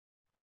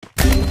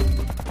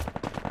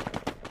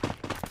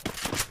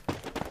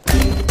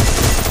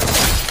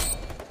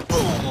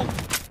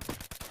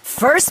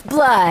First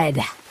blood.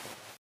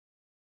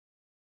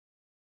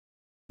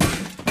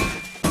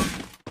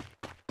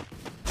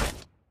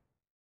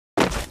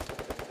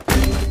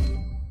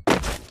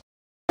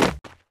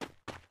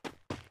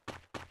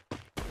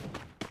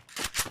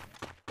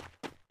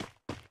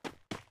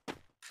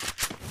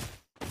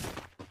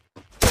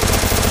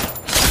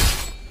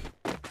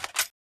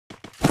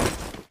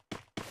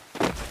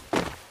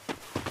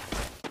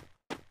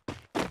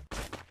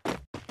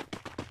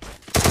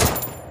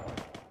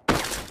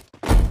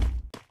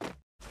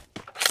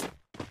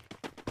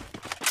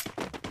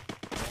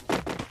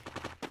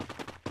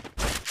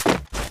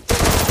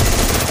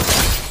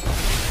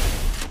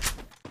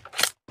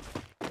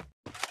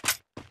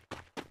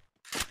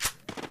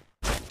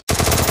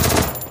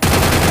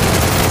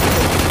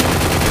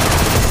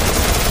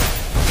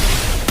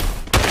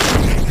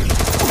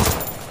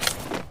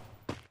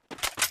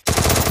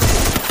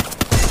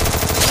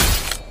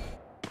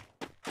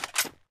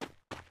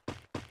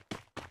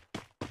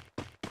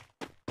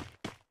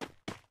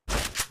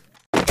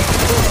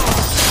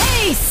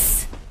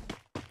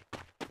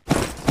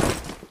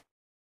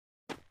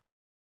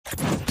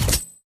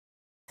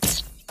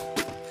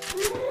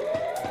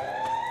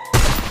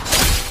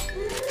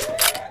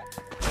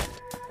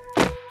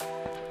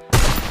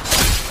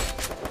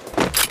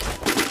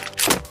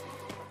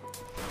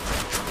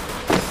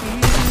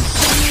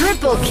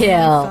 Triple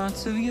kill.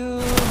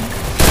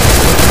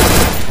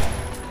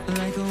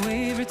 Like a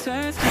wave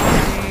returns to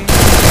me.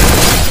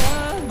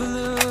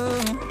 Blue.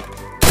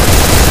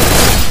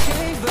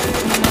 Okay, but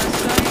in my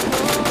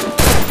cycle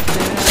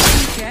that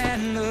I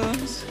can't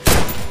lose.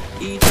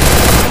 Each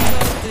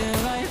time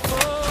till I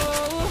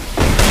fall,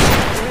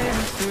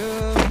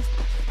 through.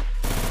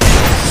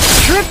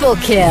 Triple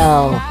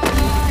kill.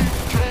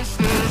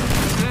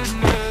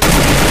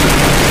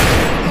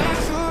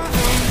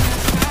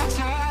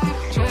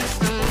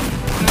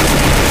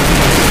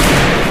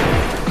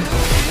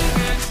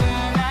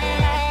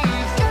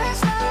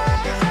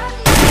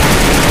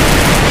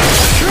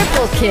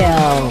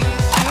 Kill.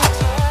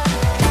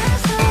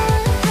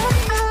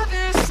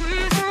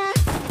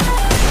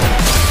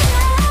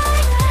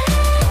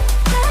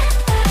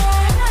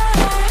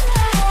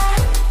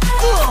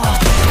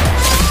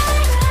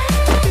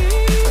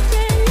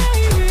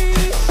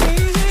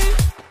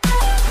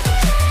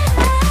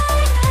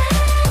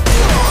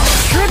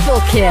 Triple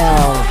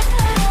kill.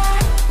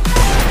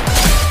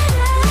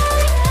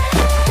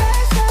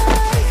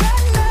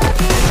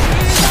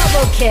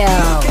 Double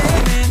kill.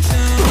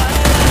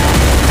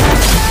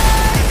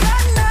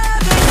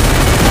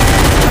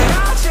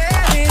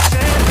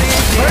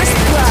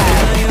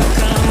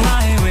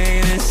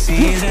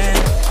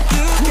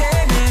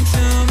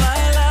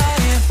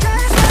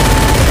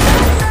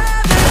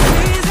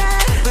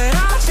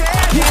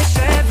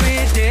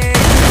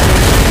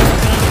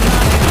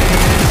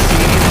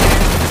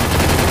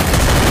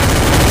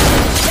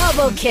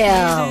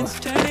 Kill.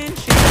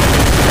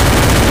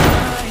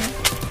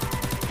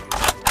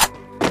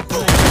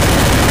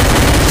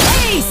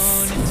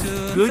 Ace!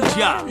 Good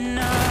job.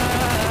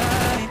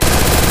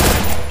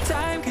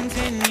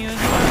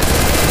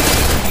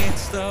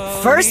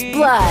 First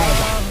blood.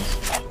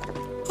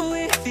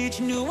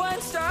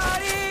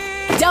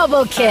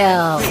 Double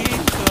kill.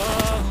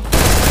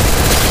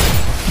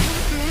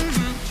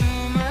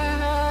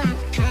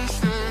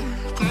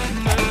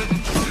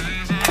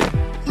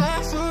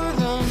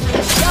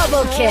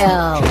 Double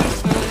kill.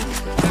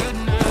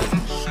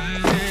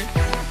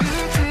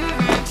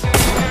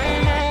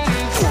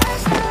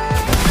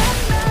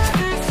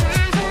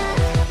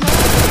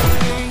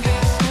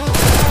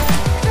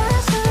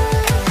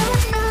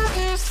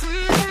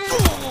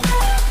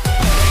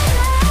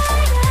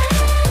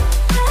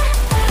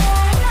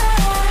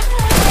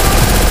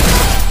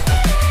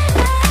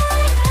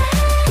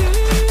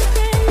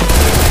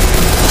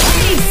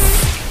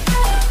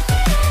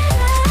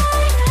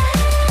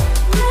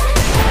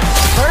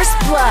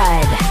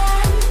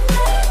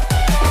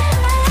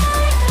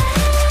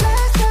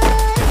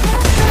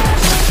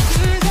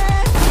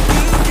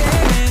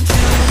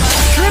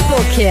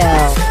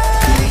 Kill.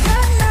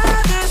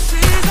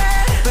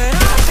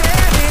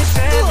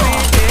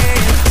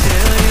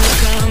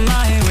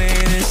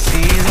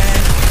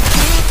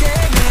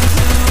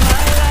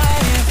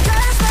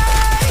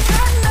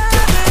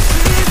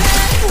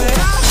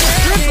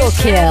 Triple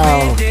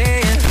kill.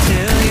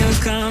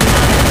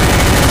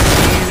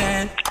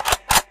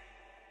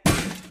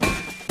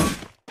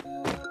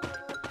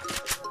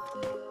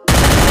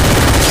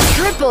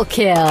 Triple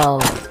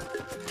kill.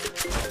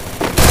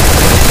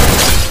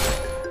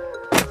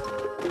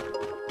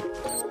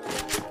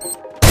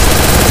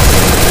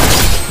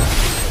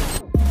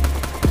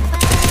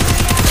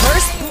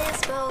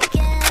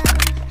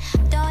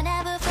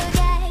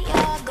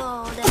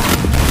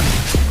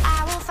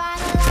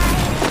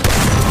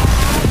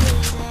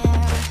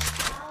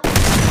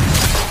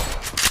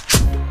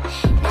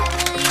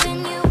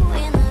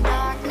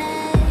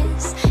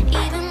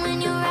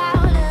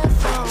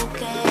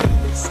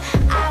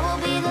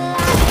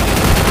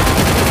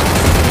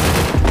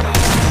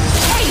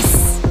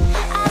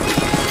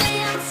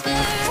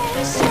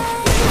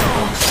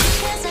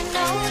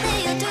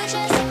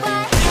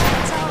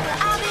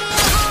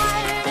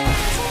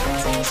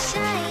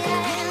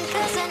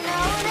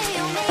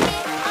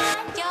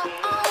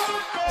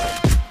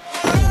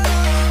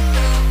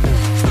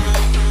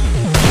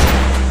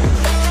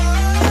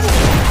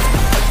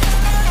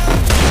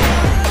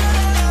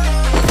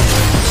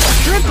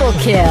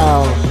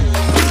 kill.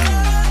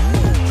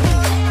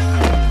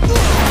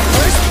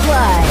 First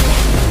blood.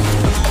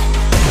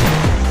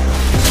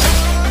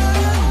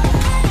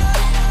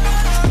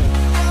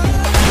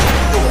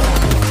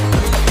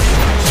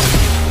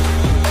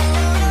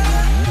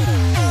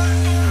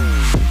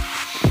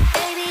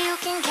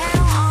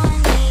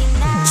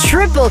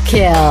 Triple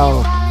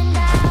kill.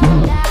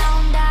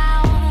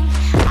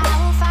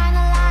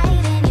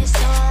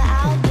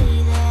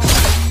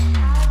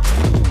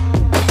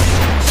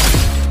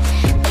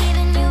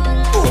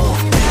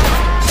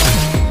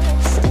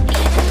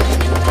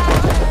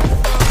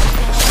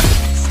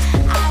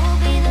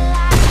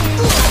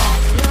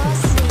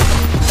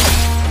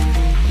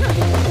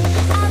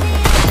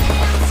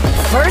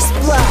 First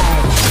blood.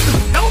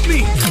 Help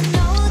me!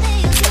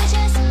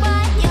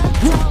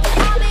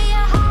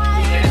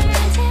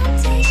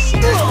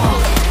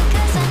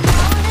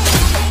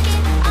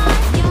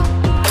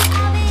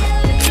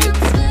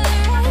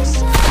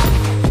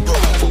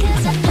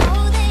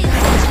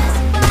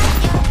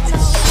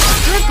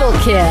 Triple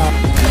kill.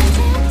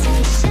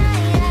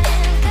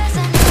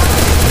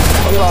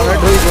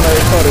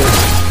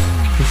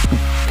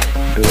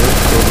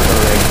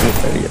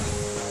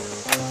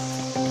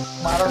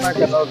 मारो ना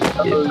चलो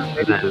भाई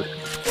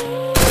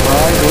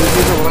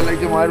ढोलकी तो ভালো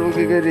লাগছে মারবো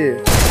কি করে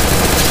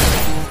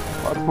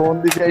আর ফোন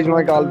দিছে এই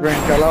সময় গার্লফ্রেন্ড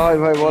খেলা হয়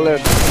ভাই বলেন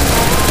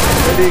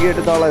এদিকে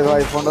গেটে দাঁড়ায়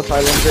ভাই ফোনটা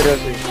সাইলেন্ট করে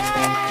আছে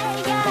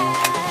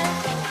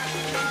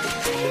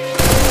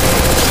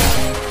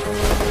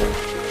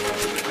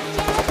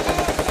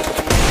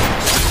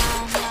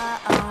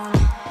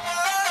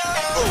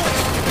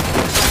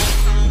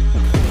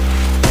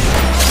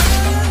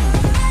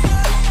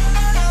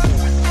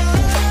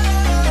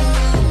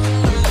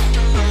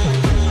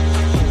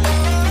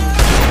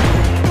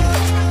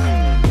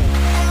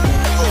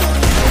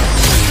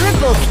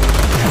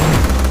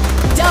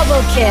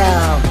Double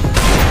kill.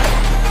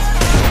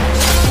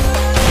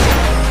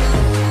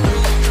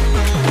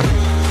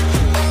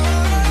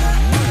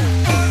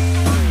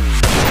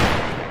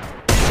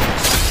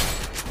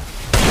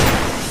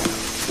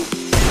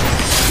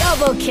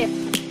 Double kill.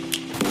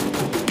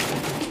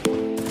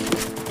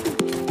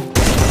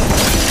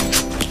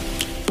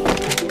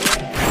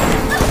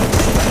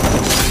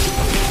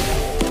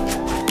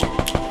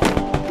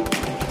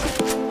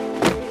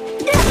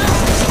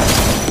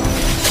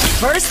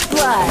 First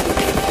blood.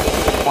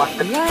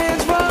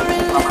 Lions roaring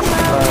in my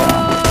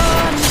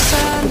morning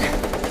sun,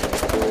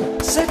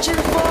 searching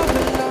for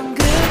a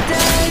longer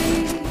day.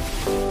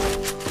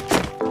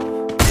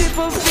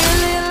 People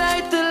feeling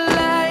like the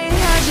light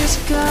has just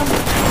come.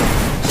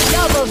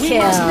 Double We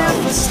must kill.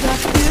 never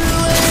stop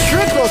doing.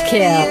 Triple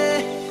kill.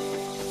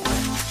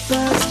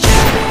 Birds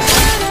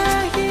chirping,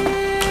 I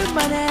hear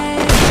my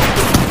name.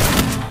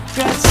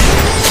 Grass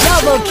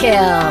Double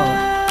kill.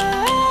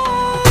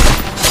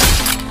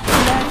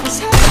 life is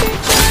happy,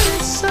 but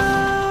it's so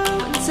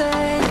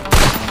insane.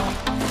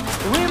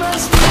 We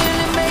must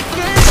really make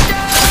a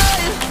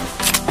start.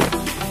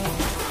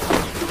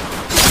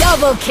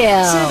 Double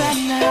kill.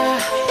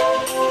 Savannah.